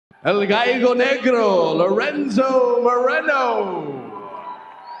El Gallego Negro, Lorenzo Moreno.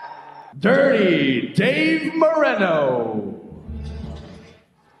 Dirty Dave Moreno.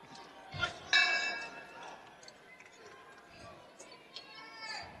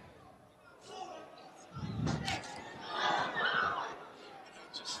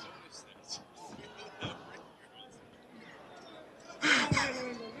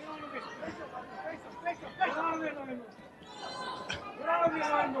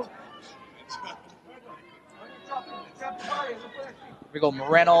 Here we go,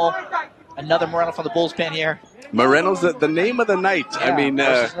 Moreno. Another Moreno from the Bulls pen here. Moreno's the name of the night. Yeah, I mean,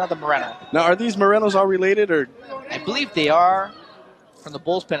 another Moreno. Now, are these Morenos all related, or? I believe they are, from the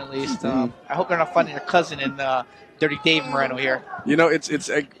Bulls pen at least. I hope they're not finding their cousin in Dirty Dave Moreno here. You know, it's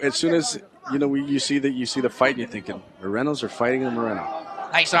as soon as you see the fight, you're thinking Morenos are fighting the Moreno.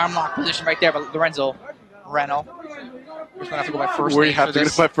 Nice arm lock position right there, but Lorenzo Moreno. Just gonna have to go by first We name have for to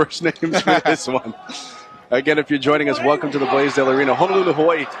this. get my first names for this one. Again, if you're joining us, welcome to the Blaisdell Arena, Honolulu,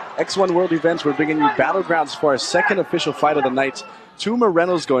 Hawaii. X1 World Events. We're bringing you battlegrounds for our second official fight of the night. Two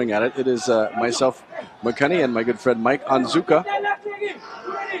Morenos going at it. It is myself, McCunney, and my good friend Mike Onzuka.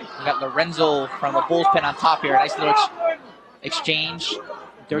 We got Lorenzo from the Bulls pen on top here. Nice little exchange.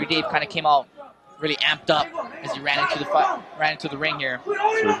 Dirty Dave kind of came out really amped up as he ran into the ring here. So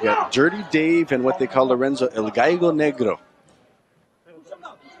we've got Dirty Dave and what they call Lorenzo El Gallego Negro.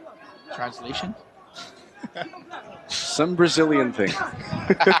 Translation? Some Brazilian thing.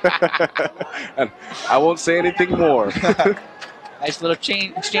 And I won't say anything more. Nice little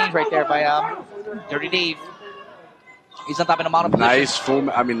exchange right there by Dirty Dave. He's on top in a mountain position. Nice full.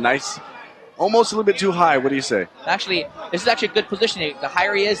 I mean, nice. Almost a little bit too high. What do you say? Actually, this is actually a good position. The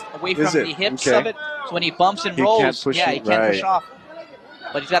higher he is, away from the hips okay. of it, so when he bumps and rolls, he can't push off.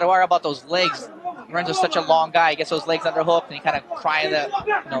 But he's got to worry about those legs. Lorenzo's such a long guy. He gets those legs underhooked, and he kind of try to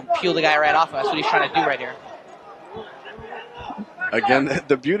peel the guy right off him. That's what he's trying to do right here. Again,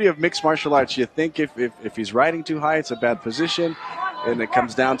 the beauty of mixed martial arts, you think if he's riding too high, it's a bad position, and it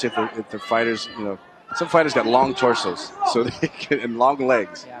comes down to if the fighters, some fighters got long torsos, so they can, and long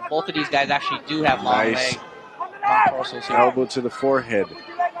legs. Yeah, both of these guys actually do have long legs, long torsos here. Elbow to the forehead.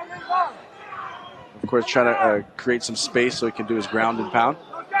 Of course, trying to create some space so he can do his ground and pound.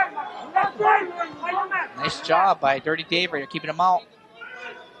 Nice job by Dirty Dave right here, keeping him out.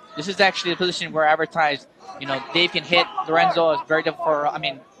 This is actually the position where advertised, Dave can hit Lorenzo. It's very difficult for,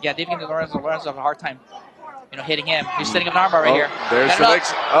 Dave can hit Lorenzo. Lorenzo have a hard time, hitting him. He's setting up an armbar right here. There's the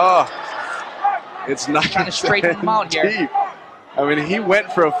legs. Oh, it's not trying to straighten him out here. Deep. I mean, he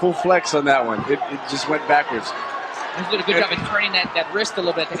went for a full flex on that one. It just went backwards. He's doing a good job in turning that wrist a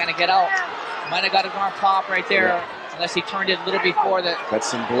little bit to kind of get out. Might have got his arm pop right there, unless he turned it a little before that. Got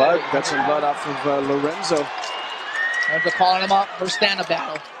some blood. Got some blood off of Lorenzo. Lorenzo calling him up for a stand-up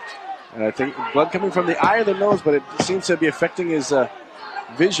battle. And I think blood coming from the eye or the nose, but it seems to be affecting his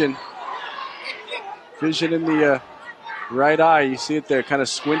vision. Vision in the right eye. You see it there, kind of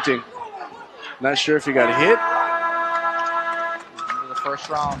squinting. Not sure if he got hit. The first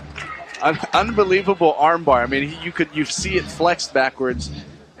round. Unbelievable armbar. I mean, you see it flexed backwards,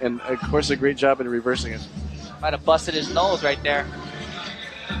 and of course a great job in reversing it. Might have busted his nose right there.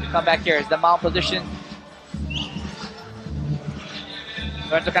 We come back here. It's the mount position.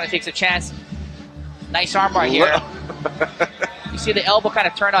 Lorenzo kind of takes a chance. Nice armbar here. You see the elbow kind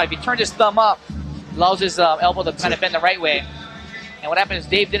of turn out. If he turns his thumb up, allows his elbow to kind of bend the right way. And what happened is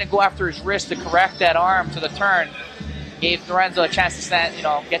Dave didn't go after his wrist to correct that arm to the turn. Gave Lorenzo a chance to stand,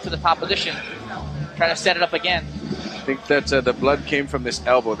 get to the top position. Try to set it up again. I think that the blood came from this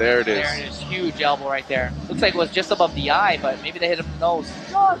elbow. There it is. There it is. Huge elbow right there. Looks like it was just above the eye, but maybe they hit him in the nose.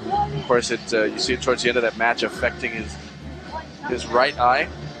 Of course, you see it towards the end of that match affecting his right eye.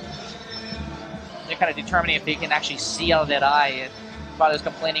 They're kind of determining if they can actually see out of that eye. And probably was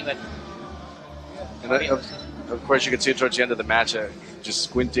complaining with. And of course, you can see it towards the end of the match, just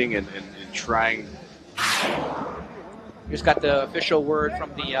squinting and trying. Just got the official word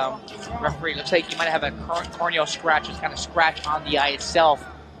from the referee. Looks like he might have a corneal scratch. It's kind of scratch on the eye itself,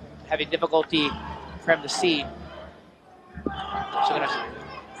 having difficulty for him to see. So going to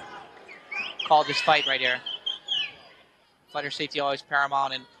call this fight right here. Fighter safety always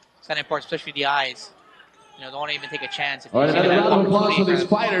paramount, and it's kind of important, especially the eyes. Don't want to even take a chance. If All right, another round of applause for these a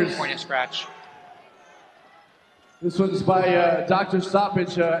fighters. corneal scratch. This one's by Dr.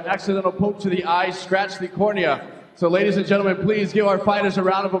 Stoppage, accidental poke to the eye, scratch the cornea. So ladies and gentlemen, please give our fighters a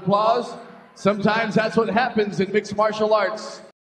round of applause. Sometimes that's what happens in mixed martial arts.